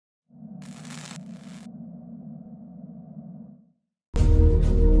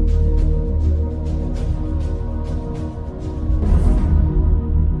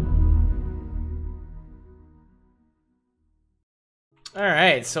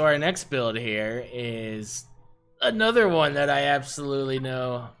Alright, so our next build here is another one that I absolutely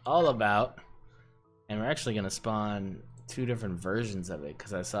know all about. And we're actually going to spawn 2 different versions of it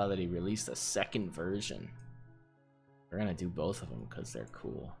because I saw that he released a second version. We're going to do both of them because they're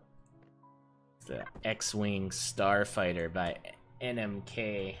cool. It's the X-Wing Starfighter by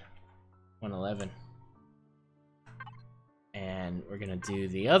NMK 111. And we're gonna do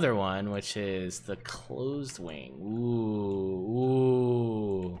the other one, which is the closed wing. Ooh.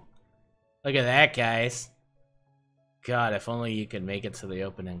 Look at that, guys. God, if only you could make it to the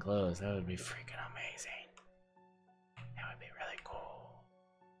open and close. That would be freaking amazing. That would be really cool.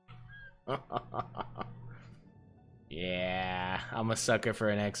 Yeah, I'm a sucker for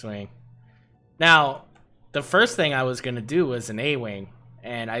an X-Wing. Now, the first thing I was gonna do was an A-Wing,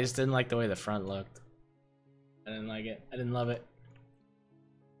 and I just didn't like the way the front looked. I didn't like it. I didn't love it.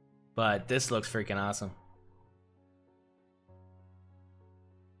 But this looks freaking awesome.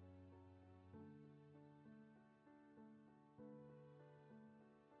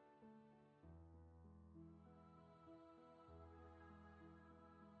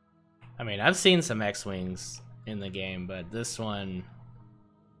 I mean, I've seen some X-Wings in the game, but this one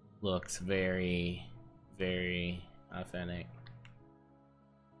looks very, very authentic.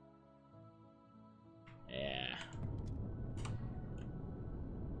 Yeah.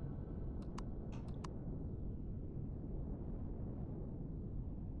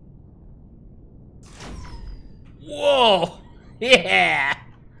 Whoa! Yeah!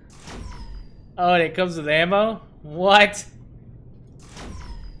 Oh, and it comes with ammo? What?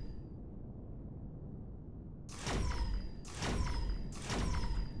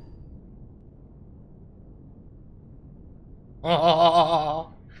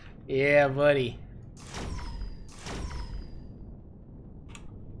 Oh, yeah, buddy.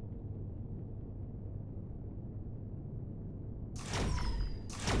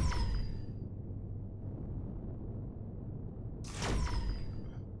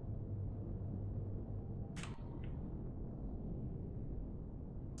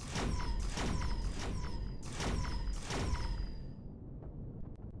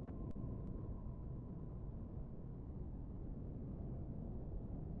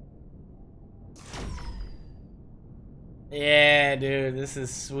 Yeah, dude, this is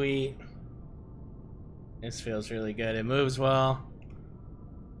sweet. This feels really good. It moves well.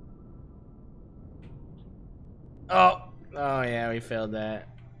 Oh, oh yeah, we failed that.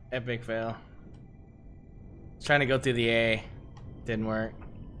 Epic fail. Trying to go through the A. Didn't work.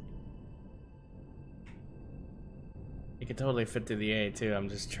 You could totally fit through the A too. I'm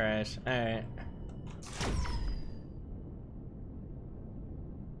just trash. Alright.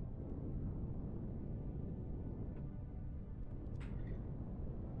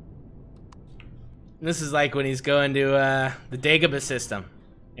 This is like when he's going to the Dagobah system.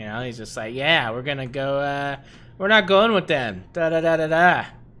 You know, he's just like, yeah, we're gonna go, we're not going with them. Da da da da da. I'm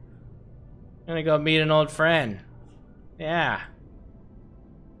gonna go meet an old friend. Yeah.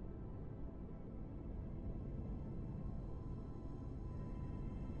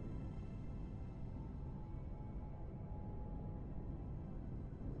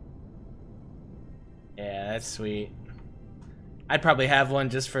 Yeah, that's sweet. I'd probably have one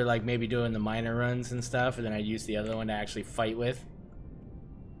just for like maybe doing the minor runs and stuff, and then I'd use the other one to actually fight with.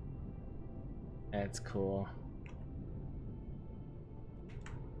 That's cool.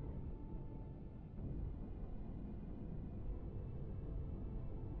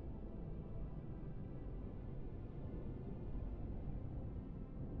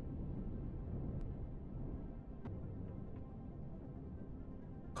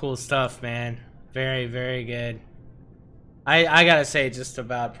 Cool stuff, man. Very, very good. I gotta say, just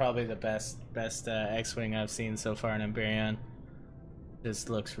about probably the best X-Wing I've seen so far in Empyrion. This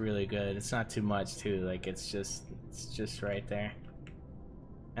looks really good. It's not too much too, like it's just right there.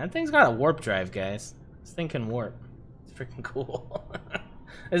 And that thing's got a warp drive, guys. This thing can warp. It's freaking cool.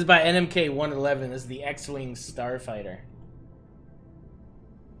 This is by NMK 111. This is the X-Wing Starfighter.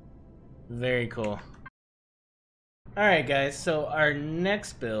 Very cool. Alright guys, so our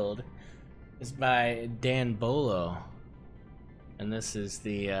next build is by Dan Bolo. And this is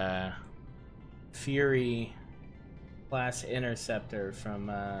the Fury class interceptor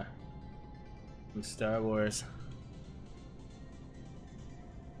from Star Wars.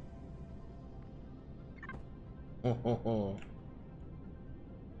 Oh, oh, oh.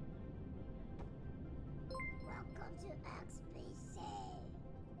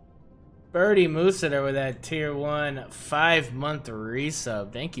 Birdie Mooseter with that tier 1 5-month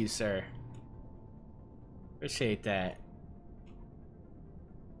resub. Thank you, sir. Appreciate that.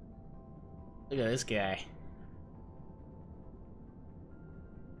 Look at this guy.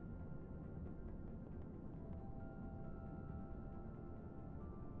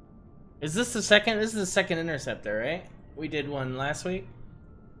 Is this the second? This is the second interceptor, right? We did one last week.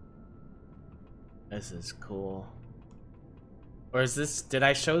 This is cool. Or is this? Did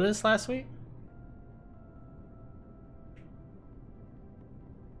I show this last week?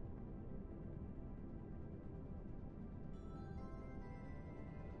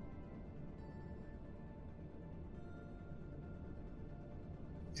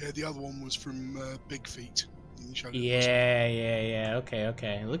 Yeah, the other one was from Big Feet. Yeah.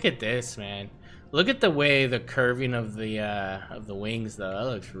 Okay. Look at this, man. Look at the way the curving of the wings, though. That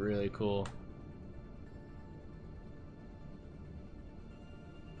looks really cool.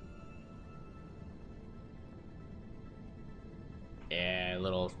 Yeah,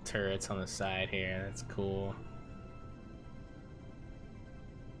 little turrets on the side here. That's cool.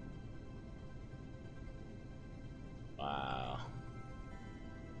 Wow.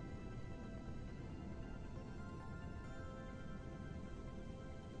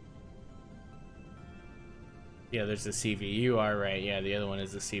 Yeah, there's the CV. You are right. Yeah, the other one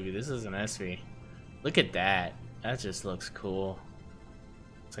is the CV. This is an SV. Look at that. That just looks cool.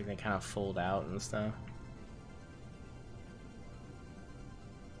 It's like they kind of fold out and stuff.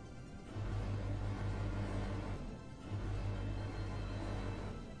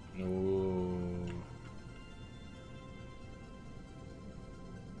 Ooh.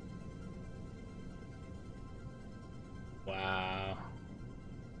 Wow.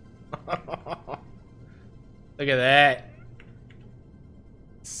 Look at that.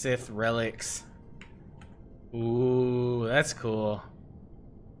 Sith relics. Ooh, that's cool.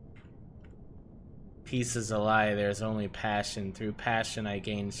 Peace is a lie. There's only passion. Through passion I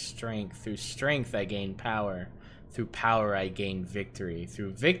gain strength. Through strength I gain power. Through power I gain victory.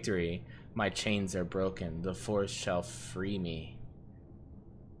 Through victory my chains are broken. The force shall free me.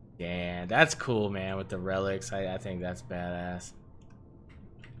 Yeah, that's cool, man, with the relics. I think that's badass.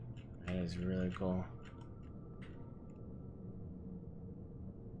 That is really cool.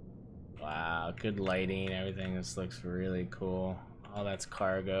 Wow, good lighting, everything. This looks really cool. All that's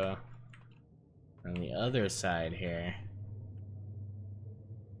cargo. On the other side here.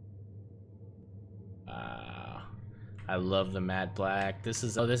 Wow. I love the matte black. This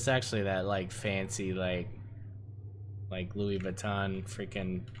is this is actually that like fancy like Louis Vuitton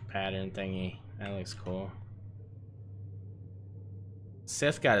freaking pattern thingy. That looks cool.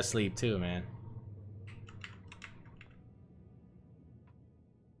 Sith gotta sleep too, man.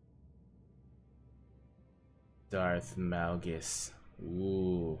 Darth Malgus.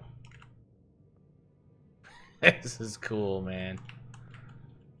 Ooh. This is cool, man.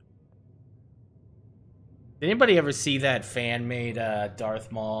 Did anybody ever see that fan-made Darth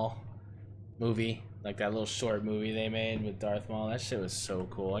Maul movie? Like that little short movie they made with Darth Maul? That shit was so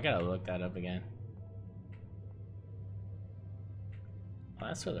cool. I gotta look that up again. Oh,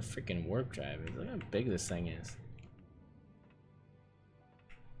 that's where the freaking warp drive is. Look how big this thing is.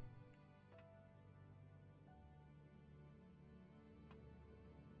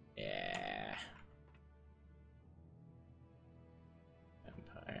 Yeah.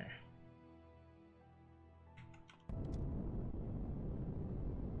 Empire.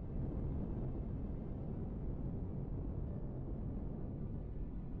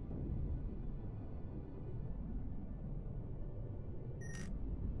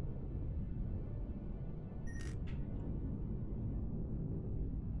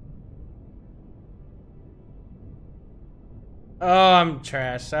 Oh, I'm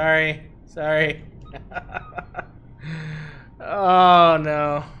trash. Sorry. Oh,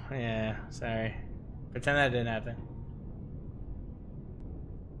 no. Yeah, sorry. Pretend that didn't happen.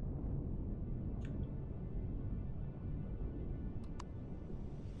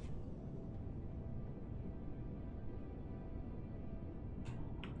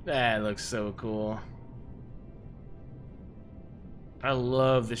 That looks so cool. I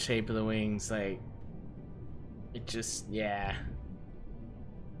love the shape of the wings. Like, it just, yeah.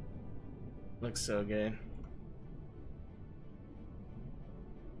 Looks so good.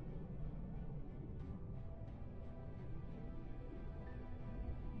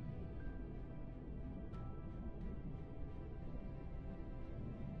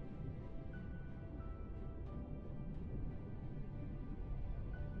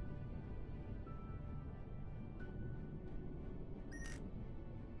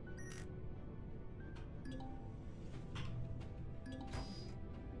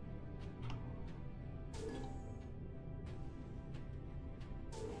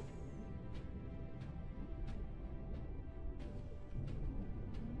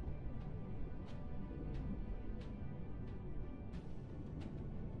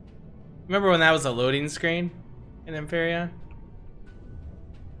 Remember when that was a loading screen in Empyrion?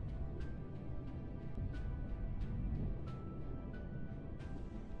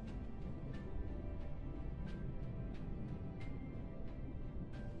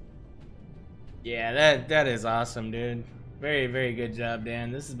 Yeah, that is awesome, dude. Very, very good job,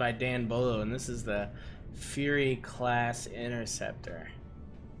 Dan. This is by Dan Bolo, and this is the Fury class interceptor.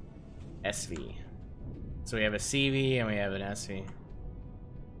 SV. So we have a CV and we have an SV.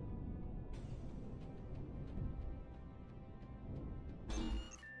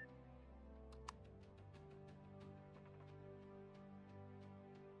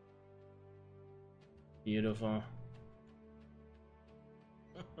 Beautiful.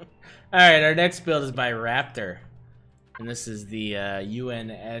 Alright, our next build is by Raptor. And this is the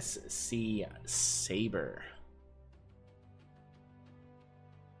UNSC Sabre.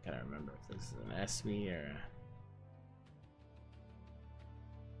 Gotta remember if this is an SV or...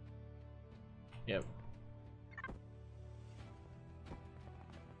 Yep.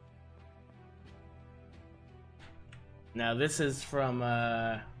 Now this is from,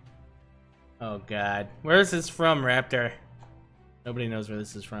 oh god. Where is this from, Raptor? Nobody knows where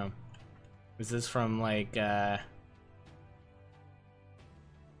this is from. Is this from, like, Warhammer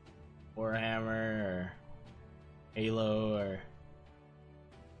or Halo or...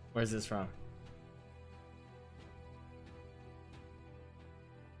 Where's this from?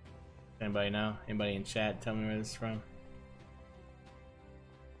 Anybody know? Anybody in chat tell me where this is from?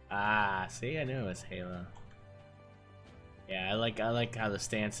 Ah, see, I knew it was Halo. Yeah, I like how the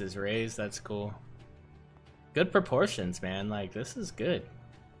stance is raised. That's cool. Good proportions, man. Like, this is good.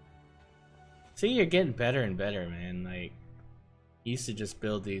 See, you're getting better and better, man. Like, you used to just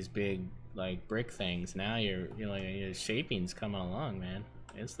build these big, like, brick things. Now your shaping's coming along, man.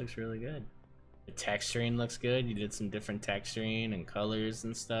 This looks really good. The texturing looks good. You did some different texturing and colors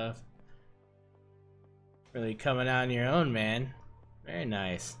and stuff. Really coming out on your own, man. Very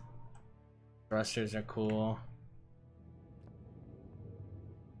nice. Thrusters are cool.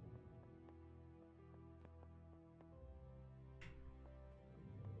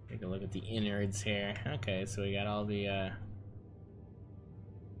 Take a look at the innards here. Okay, so we got all the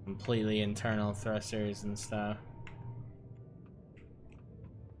completely internal thrusters and stuff.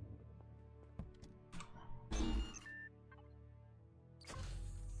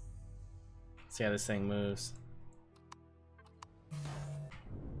 See how this thing moves.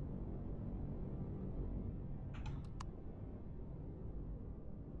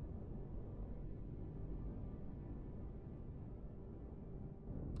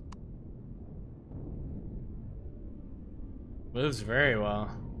 Moves very well.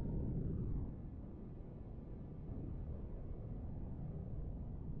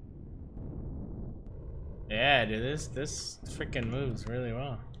 Yeah, dude, this freaking moves really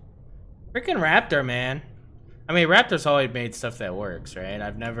well. Freaking Raptor, man. I mean, Raptor's always made stuff that works, right?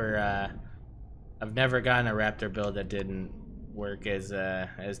 I've never gotten a Raptor build that didn't work as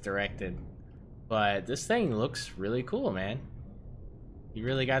directed. But this thing looks really cool, man. You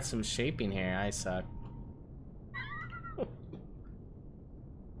really got some shaping here. I suck.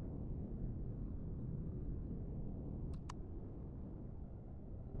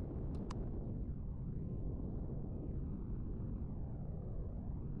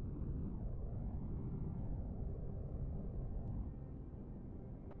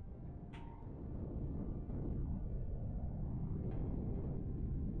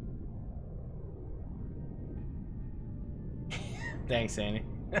 Thanks, Annie.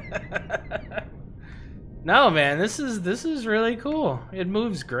 No, man, this is really cool. It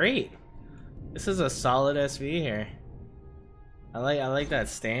moves great. This is a solid SV here. I like that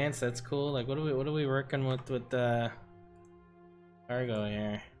stance. That's cool. Like, what are we working with the cargo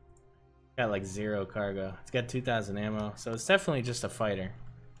here? Got like 0 cargo. It's got 2,000 ammo, so it's definitely just a fighter.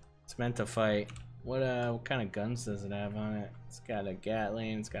 It's meant to fight. What kind of guns does it have on it? It's got a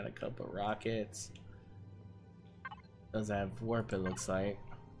Gatling. It's got a couple rockets. Does have warp, it looks like.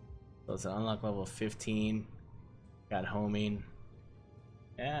 So it's an unlock level 15. Got homing.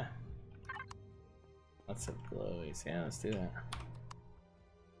 Yeah. Lots of glowies. Yeah, let's do that.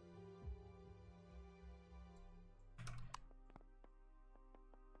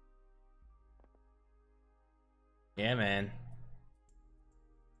 Yeah, man.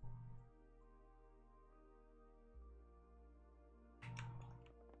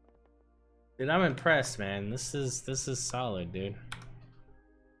 Dude, I'm impressed, man. This is solid, dude.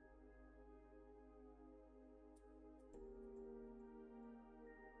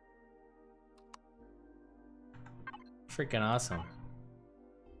 Freaking awesome.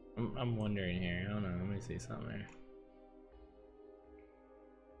 I'm wondering here. Hold on, let me see something here.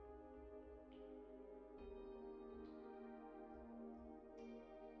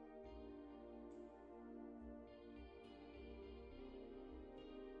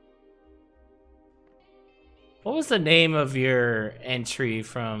 What was the name of your entry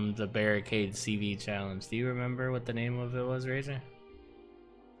from the Barricade CV challenge? Do you remember what the name of it was, Razor?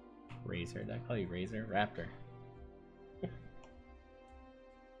 Razor? Did I call you Razor? Raptor.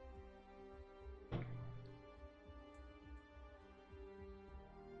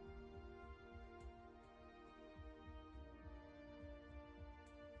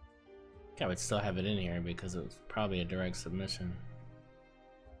 I would still have it in here because it was probably a direct submission.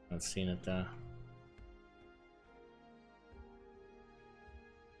 Not seen it though.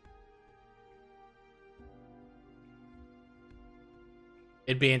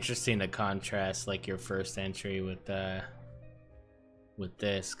 It'd be interesting to contrast like your first entry with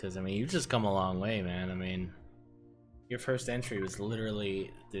this, because I mean you've just come a long way, man. I mean your first entry was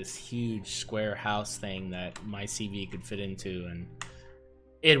literally this huge square house thing that my CV could fit into, and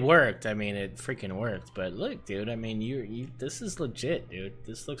it worked. I mean, it freaking worked. But look, dude, I mean, you this is legit, dude.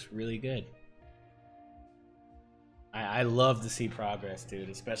 This looks really good. I love to see progress, dude,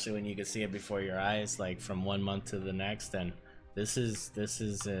 especially when you can see it before your eyes, like from 1 month to the next. And this is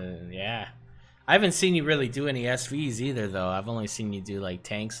yeah. I haven't seen you really do any SVs either, though. I've only seen you do like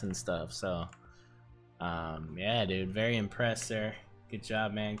tanks and stuff. So, yeah, dude, very impressed there. Good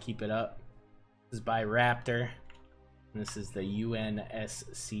job, man. Keep it up. This is by Raptor. This is the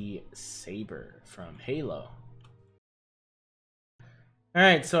UNSC Sabre from Halo.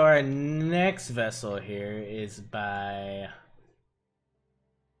 Alright, so our next vessel here is by...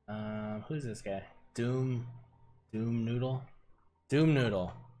 who's this guy? Doom Noodle? Doom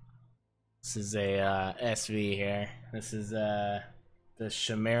Noodle. This is a SV here. This is the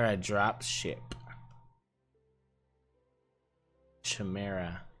Chimera Dropship.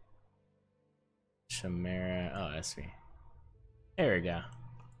 Chimera, oh, SV. There we go.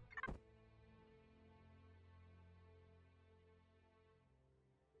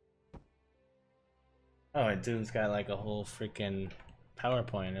 Oh, and Doom's got like a whole freaking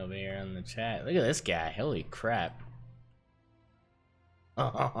PowerPoint over here on the chat. Look at this guy. Holy crap.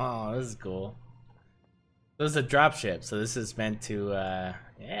 Oh, this is cool. This is a dropship, so this is meant to,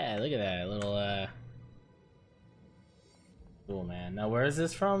 yeah, look at that. A little, cool, man. Now, where is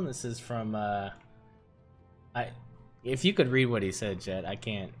this from? This is from, if you could read what he said, Jet, I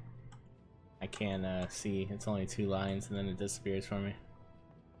can't see. It's only 2 lines and then it disappears for me.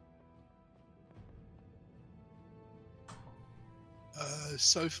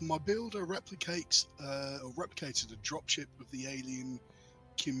 So for my build, I replicated a dropship of the alien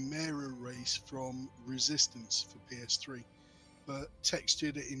Chimera race from Resistance for PS3, but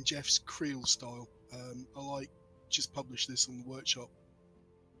textured it in Jeff's Creel style. I just published this on the workshop.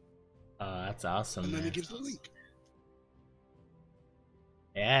 Oh, that's awesome. And then man. it gives the link.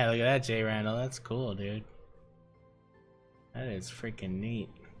 Yeah, look at that, J Randall. That's cool, dude. That is freaking neat.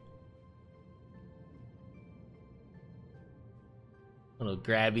 Little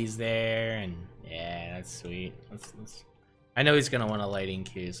grabbies there, and yeah, that's sweet. Let's... I know he's gonna want a lighting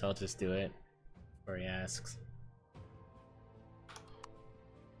cue, so I'll just do it before he asks.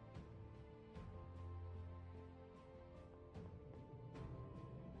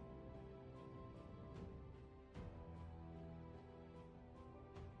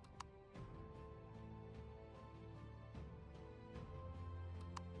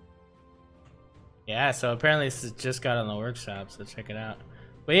 Yeah, so apparently this just got on the workshop, so check it out.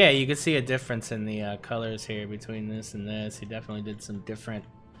 But yeah, you can see a difference in the colors here between this and this. He definitely did some different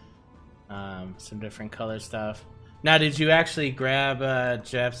color stuff. Now, did you actually grab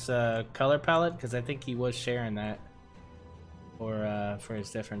Jeff's color palette? Because I think he was sharing that for his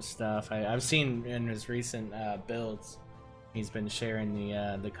different stuff. I've seen in his recent builds, he's been sharing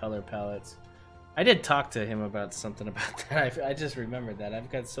the color palettes. I did talk to him about something about that. I just remembered that. I've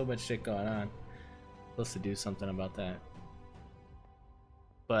got so much shit going on. Supposed to do something about that.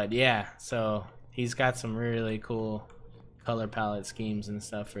 But yeah, so he's got some really cool color palette schemes and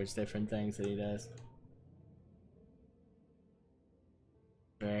stuff for his different things that he does.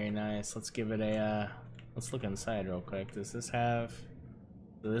 Very nice. Let's give it a let's look inside real quick. Does this have...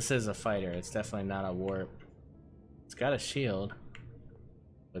 So this is a fighter. It's definitely not a warp. It's got a shield,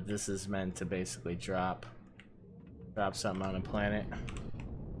 but this is meant to basically drop something on a planet.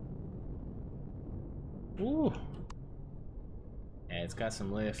 Ooh. Yeah, it's got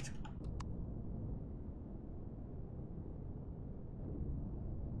some lift.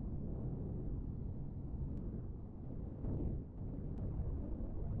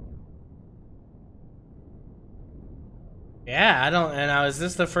 Yeah, is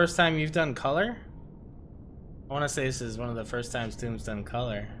this the first time you've done color? I want to say this is one of the first times Doom's done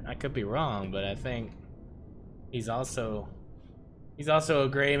color. I could be wrong, but I think he's also a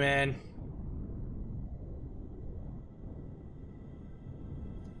gray man.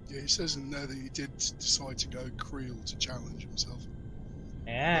 Yeah, he says in there that he did decide to go Creel to challenge himself.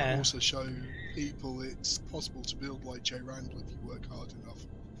 Yeah. But also show people it's possible to build like J Randall if you work hard enough.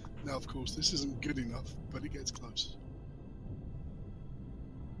 Now, of course, this isn't good enough, but it gets close.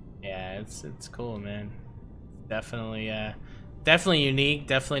 Yeah, it's cool, man. Definitely, definitely unique.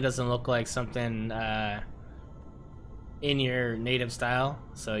 Definitely doesn't look like something in your native style.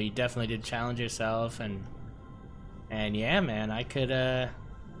 So you definitely did challenge yourself, and yeah, man, I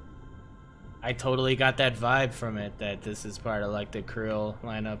totally got that vibe from it. That this is part of like the Creel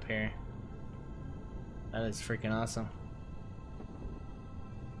lineup here. That is freaking awesome.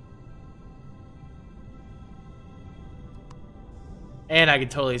 And I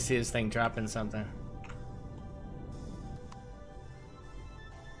could totally see this thing dropping something.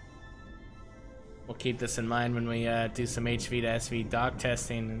 We'll keep this in mind when we do some HV to SV dock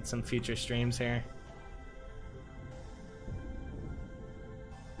testing and some future streams here.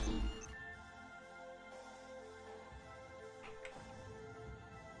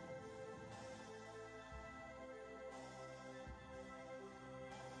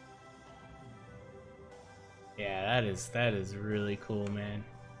 Yeah, that is really cool, man.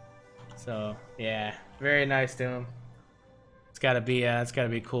 So yeah, very nice to him. It's gotta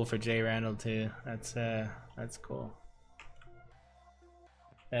be cool for J Randall too. That's cool.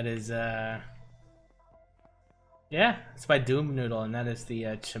 That is yeah, it's by Doom Noodle, and that is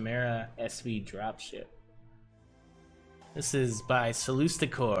the Chimera SV Dropship. This is by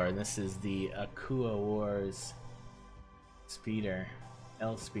Salusticor, and this is the Akua Wars Speeder,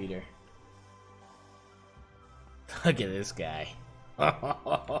 L Speeder. Look at this guy.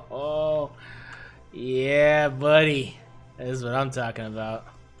 Oh, yeah, buddy. That is what I'm talking about.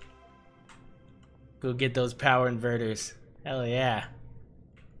 Go get those power inverters. Hell yeah.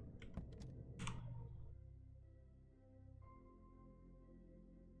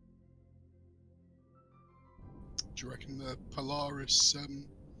 Do you reckon the Polaris things,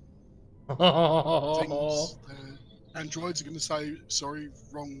 androids are going to say, sorry,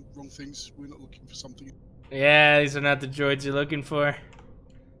 wrong things, we're not looking for something? Yeah, these are not the droids you're looking for.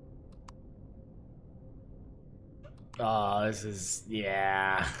 Oh, this is,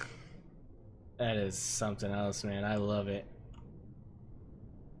 yeah. That is something else, man. I love it.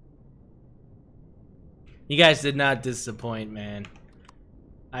 You guys did not disappoint, man.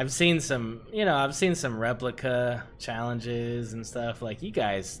 I've seen some, I've seen some replica challenges and stuff. Like, you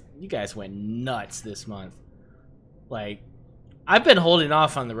guys went nuts this month. Like, I've been holding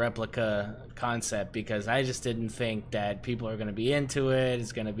off on the replica concept because I just didn't think that people are going to be into it.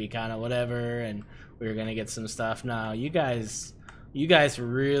 It's going to be kind of whatever, and we were going to get some stuff. No, you guys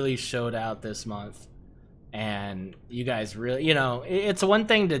really showed out this month, and you guys really, it's one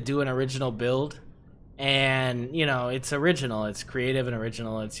thing to do an original build, and it's original, it's creative and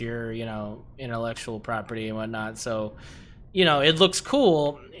original, it's your intellectual property and whatnot. So it looks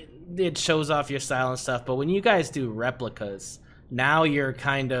cool, it shows off your style and stuff. But when you guys do replicas, now you're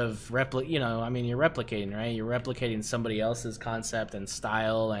kind of you're replicating, right? You're replicating somebody else's concept and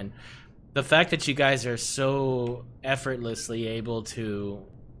style, and the fact that you guys are so effortlessly able to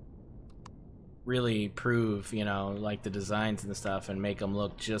really prove, like the designs and stuff and make them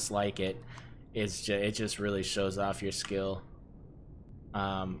look just like it, it just really shows off your skill.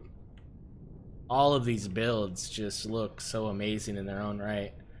 All of these builds just look so amazing in their own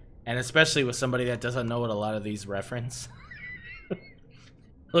right, and especially with somebody that doesn't know what a lot of these reference.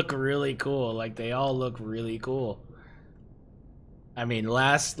 Look really cool. Like, they all look really cool. I mean,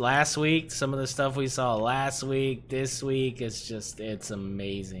 last week, some of the stuff we saw last week, this week, it's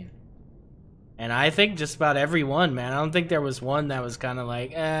amazing. And I think just about every one, man. I don't think there was one that was kind of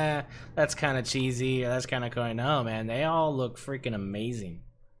like, that's kind of cheesy, or that's kind of going. No, man, they all look freaking amazing.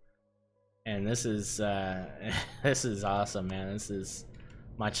 And this is this is awesome, man. This is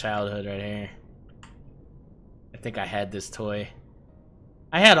my childhood right here. I think I had this toy.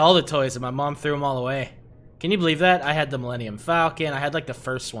 I had all the toys, and my mom threw them all away. Can you believe that? I had the Millennium Falcon. I had like the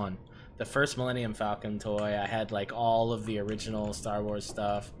first one, the first Millennium Falcon toy. I had like all of the original Star Wars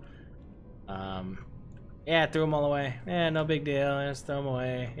stuff. Yeah, I threw them all away. Yeah, no big deal. Just throw them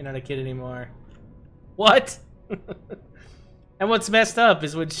away. You're not a kid anymore. What? And what's messed up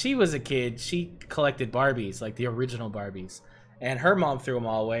is when she was a kid, she collected Barbies, like the original Barbies. And her mom threw them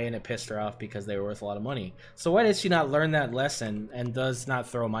all away, and it pissed her off because they were worth a lot of money. So why did she not learn that lesson and does not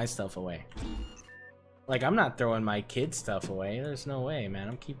throw my stuff away? Like, I'm not throwing my kids' stuff away. There's no way, man.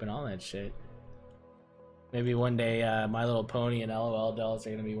 I'm keeping all that shit. Maybe one day, My Little Pony and LOL dolls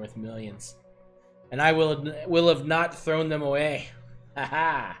are gonna be worth millions, and I will have not thrown them away.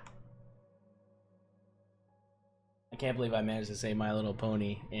 Haha. I can't believe I managed to say My Little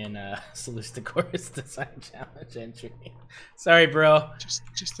Pony in Solstice's design challenge entry. Sorry, bro.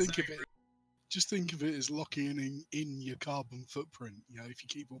 Just think of it. Just think of it as locking in your carbon footprint. You know, if you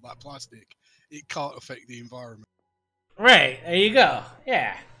keep all that plastic, it can't affect the environment. Right, there you go.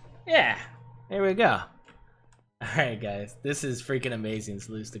 Yeah. There we go. Alright, guys. This is freaking amazing,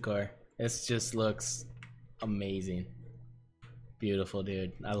 Solstice. This just looks amazing. Beautiful,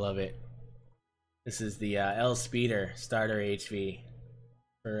 dude. I love it. This is the L Speeder Starter HV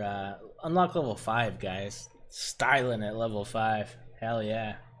for unlock level 5, guys. Styling at level 5. Hell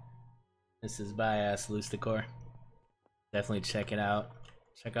yeah. This is by Solstice. Definitely check it out.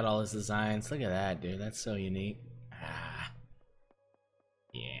 Check out all his designs. Look at that, dude. That's so unique.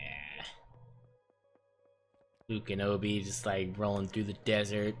 Yeah. Luke and Obi just like rolling through the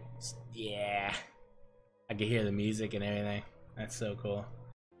desert. Yeah. I can hear the music and everything. That's so cool.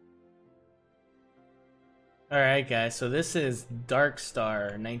 Alright, guys. So this is Dark Star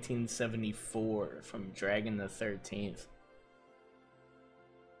 1974 from Dragon the 13th.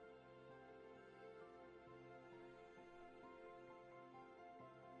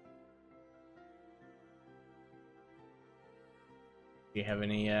 Do you have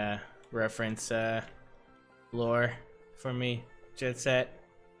any reference lore for me, Jet Set?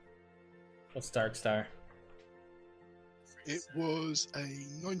 What's Dark Star? It was a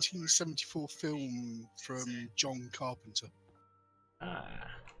 1974 film from John Carpenter.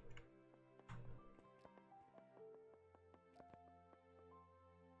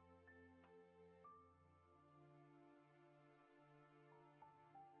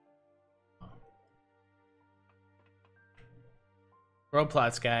 Grow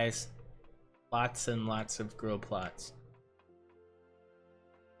plots, guys. Lots and lots of grow plots.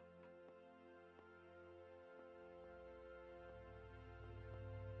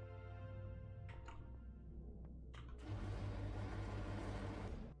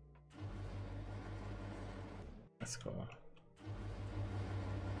 That's cool.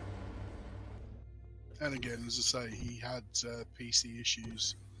 And again, as I say, he had PC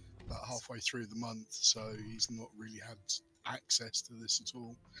issues about halfway through the month, so he's not really had access to this at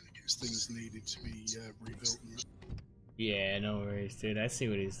all. Because things needed to be rebuilt. Yeah, no worries, dude. I see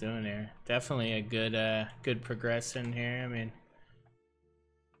what he's doing here. Definitely a good progression here. I mean,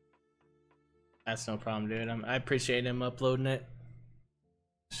 that's no problem, dude. I appreciate him uploading it,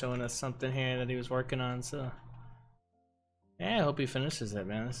 showing us something here that he was working on. So, yeah, I hope he finishes it,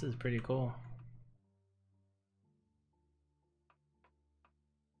 man. This is pretty cool.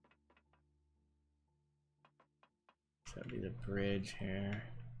 So that'd be the bridge here.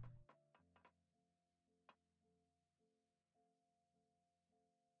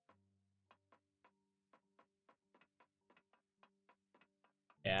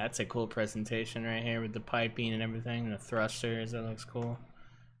 Yeah, that's a cool presentation right here with the piping and everything, and the thrusters. That looks cool.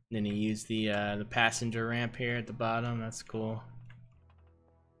 And then he used the passenger ramp here at the bottom. That's cool.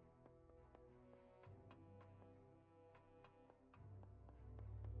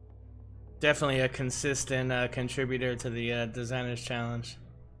 Definitely a consistent contributor to the Designers Challenge.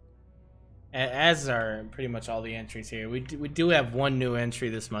 As are pretty much all the entries here. We do have one new entry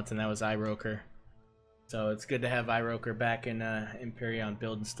this month, and that was iRoker. So it's good to have iRoker back in Empyrion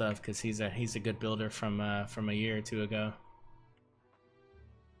building stuff, because he's a good builder from a year or two ago.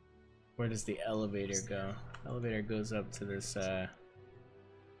 Where does the elevator go? Elevator goes up to this kind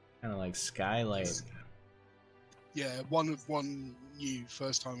of like skylight. Yeah, one new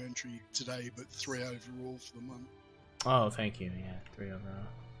first time entry today, but 3 overall for the month. Oh, thank you. Yeah, 3 overall.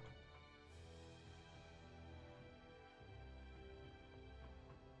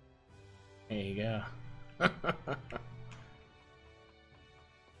 There you go.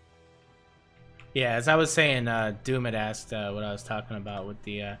 Yeah, as I was saying, Doom had asked what I was talking about with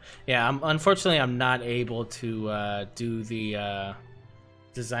the yeah. Unfortunately, I'm not able to do the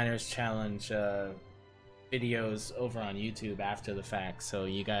Designers Challenge videos over on YouTube after the fact, so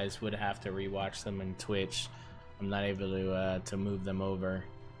you guys would have to rewatch them in Twitch. I'm not able to move them over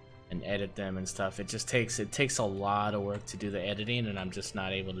and edit them and stuff. It takes a lot of work to do the editing, and I'm just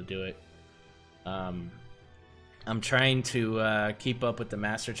not able to do it. I'm trying to keep up with the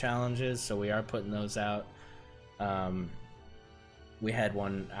master challenges, so we are putting those out. We had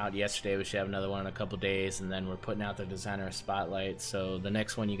one out yesterday. We should have another one in a couple days, and then we're putting out the designer spotlight. So the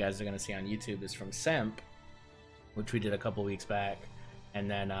next one you guys are going to see on YouTube is from Semp, which we did a couple weeks back,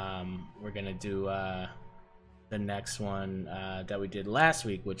 and then we're going to do the next one that we did last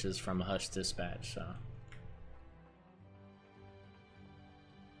week, which is from Hush Dispatch. So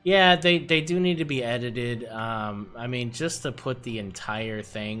yeah, they do need to be edited. I mean, just to put the entire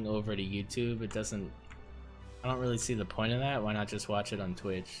thing over to YouTube, it doesn't I don't really see the point of that. Why not just watch it on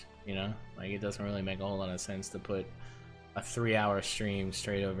Twitch? You know, like it doesn't really make a whole lot of sense to put a 3-hour stream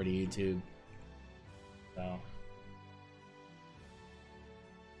straight over to YouTube. So,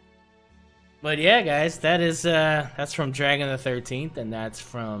 but yeah, guys, that's from Dragon the 13th, and that's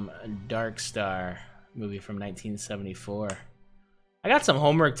from Dark Star, movie from 1974. I got some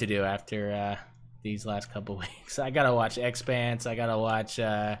homework to do after these last couple weeks. I gotta watch Expanse. I gotta watch.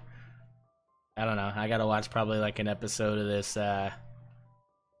 I don't know. I gotta watch probably like an episode of this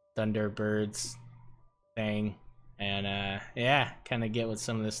Thunderbirds thing, and yeah, kind of get what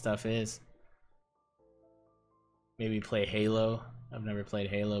some of this stuff is. Maybe play Halo. I've never played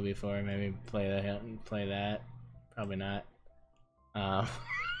Halo before. Maybe play that. Probably not.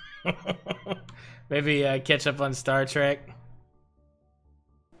 Maybe catch up on Star Trek.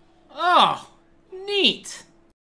 Oh, neat.